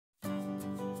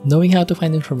Knowing how to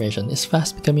find information is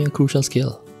fast becoming a crucial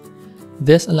skill.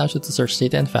 This allows you to search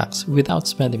data and facts without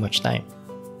spending much time.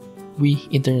 We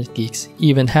internet geeks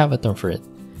even have a term for it: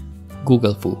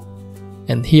 Google Foo.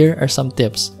 And here are some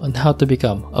tips on how to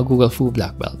become a Google Foo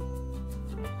black belt.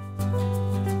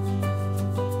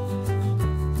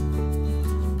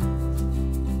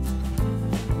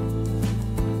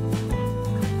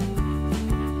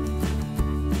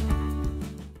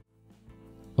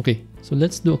 Okay, so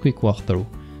let's do a quick walkthrough.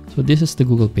 So this is the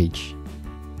Google page.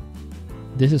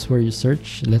 This is where you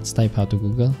search. Let's type how to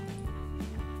Google.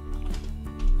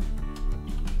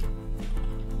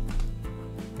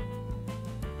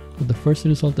 So the first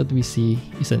result that we see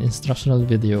is an instructional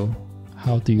video,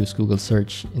 how to use Google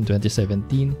search in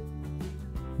 2017.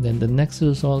 Then the next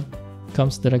result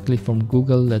comes directly from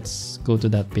Google. Let's go to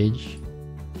that page.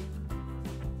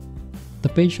 The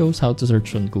page shows how to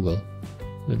search on Google.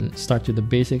 We'll start with the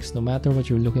basics. No matter what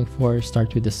you're looking for,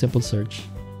 start with a simple search.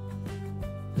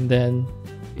 And then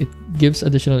it gives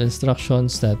additional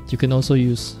instructions that you can also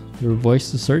use your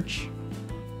voice to search.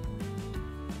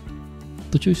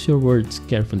 To choose your words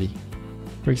carefully.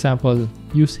 For example,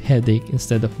 use headache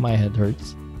instead of my head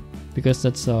hurts, because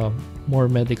that's a more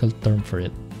medical term for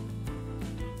it.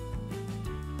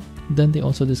 Then they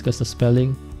also discuss the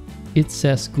spelling. It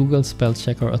says Google Spell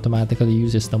Checker automatically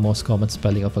uses the most common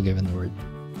spelling of a given word.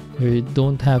 You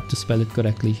don't have to spell it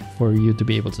correctly for you to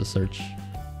be able to search.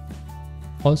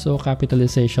 Also,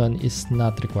 capitalization is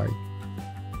not required.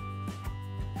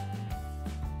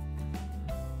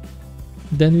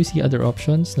 Then we see other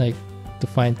options like to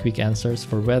find quick answers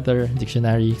for weather,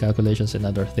 dictionary, calculations, and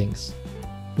other things.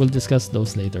 We'll discuss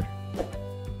those later.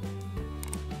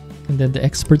 And then the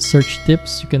expert search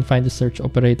tips, you can find the search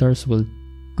operators. We'll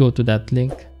go to that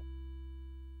link.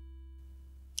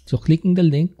 So clicking the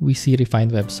link, we see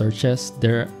refined web searches.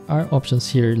 There are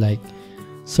options here like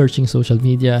searching social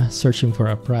media, searching for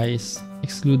a price,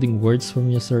 excluding words from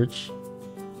your search,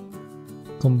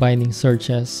 combining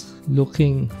searches,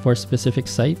 looking for specific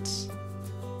sites.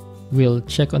 We'll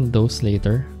check on those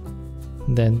later.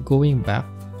 Then going back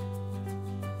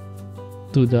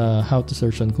to the how to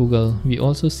search on Google, we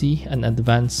also see an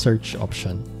advanced search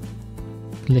option.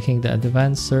 Clicking the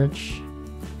advanced search,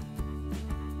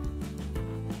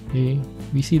 okay,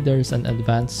 we see there's an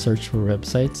advanced search for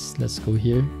websites. Let's go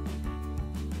here.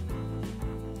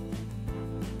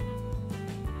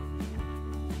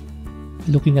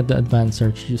 Looking at the advanced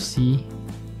search, you see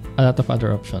a lot of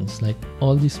other options like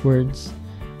all these words,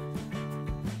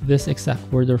 this exact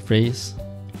word or phrase,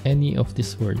 any of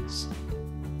these words.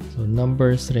 So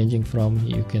numbers ranging from,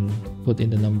 you can put in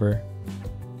the number.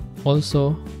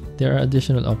 Also, there are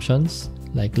additional options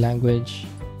like language,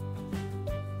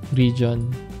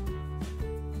 region,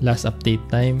 last update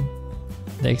time,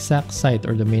 the exact site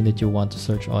or domain that you want to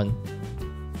search on,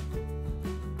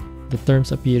 the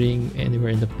terms appearing anywhere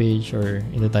in the page or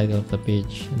in the title of the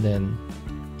page, and then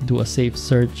do a safe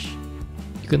search.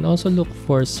 You can also look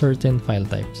for certain file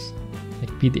types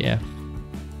like PDF,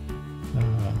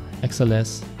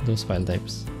 XLS, those file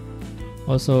types.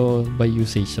 Also by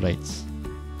usage rights.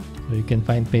 So you can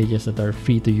find pages that are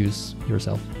free to use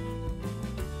yourself.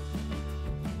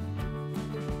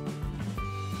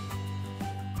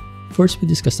 First, we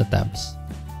discuss the tabs.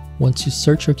 Once you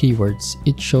search your keywords,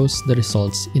 it shows the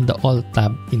results in the All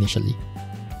tab initially.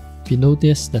 If you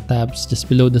notice the tabs just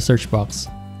below the search box,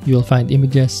 you will find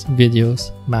images,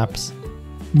 videos, maps,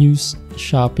 news,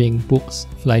 shopping, books,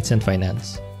 flights, and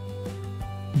finance.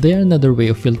 They are another way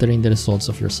of filtering the results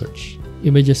of your search.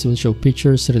 Images will show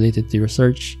pictures related to your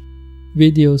search.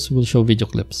 Videos will show video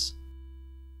clips.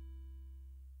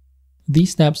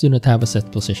 These tabs do not have a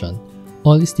set position.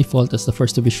 All is default as the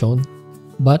first to be shown,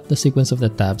 but the sequence of the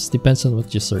tabs depends on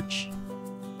what you search.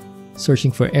 Searching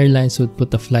for airlines would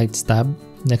put the flights tab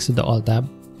next to the All tab.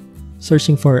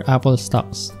 Searching for Apple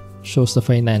stocks shows the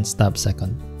finance tab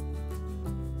second.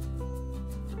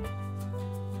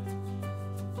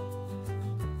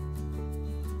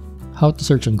 How to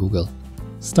search on Google.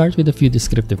 Start with a few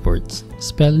descriptive words.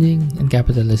 Spelling and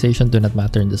capitalization do not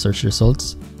matter in the search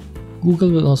results.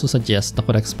 Google will also suggest the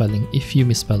correct spelling if you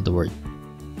misspell the word.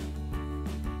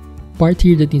 Part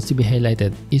here that needs to be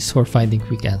highlighted is for finding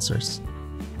quick answers.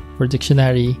 For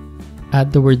dictionary,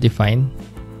 add the word define.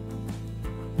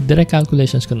 Direct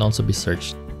calculations can also be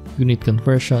searched. Unit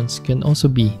conversions can also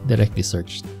be directly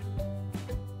searched.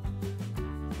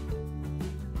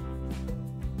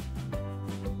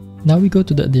 Now we go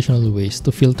to the additional ways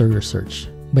to filter your search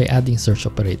by adding search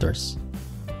operators.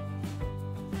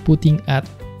 Putting at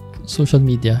social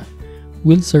media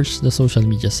will search the social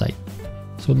media site.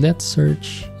 So let's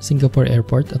search Singapore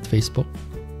Airport at Facebook.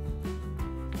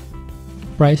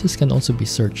 Prices can also be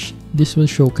searched. This will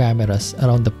show cameras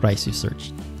around the price you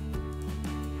searched.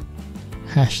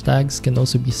 Hashtags can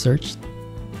also be searched.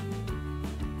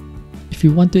 If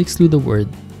you want to exclude a word,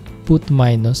 put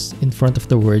minus in front of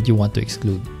the word you want to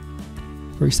exclude.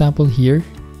 For example, here,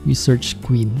 we search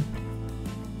queen.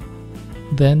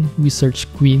 Then, we search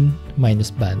queen minus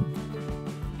band.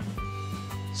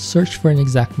 Search for an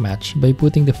exact match by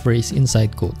putting the phrase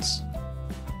inside quotes.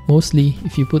 Mostly,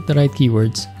 if you put the right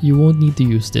keywords, you won't need to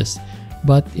use this,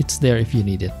 but it's there if you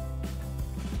need it.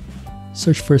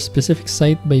 Search for a specific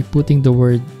site by putting the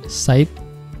word site,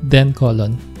 then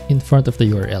colon, in front of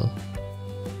the URL.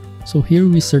 So here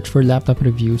we search for laptop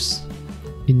reviews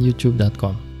in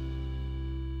youtube.com.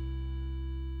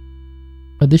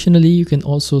 Additionally, you can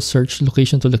also search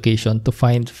location to location to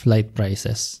find flight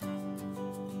prices.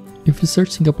 If you search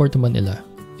Singapore to Manila,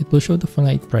 it will show the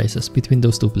flight prices between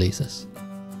those two places.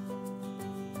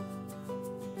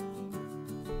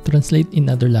 Translate in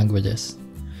other languages.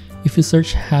 If you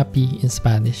search happy in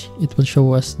Spanish, it will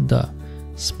show us the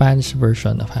Spanish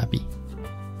version of happy.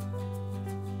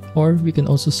 Or we can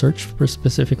also search for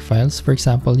specific files. For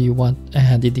example, you want a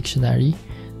handy dictionary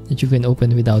that you can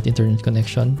open without internet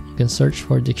connection. You can search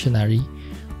for dictionary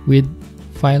with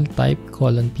file type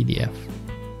 :PDF.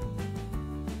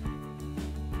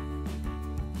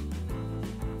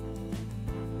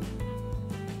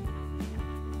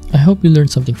 I hope you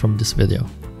learned something from this video.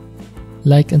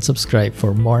 Like and subscribe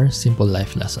for more simple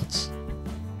life lessons.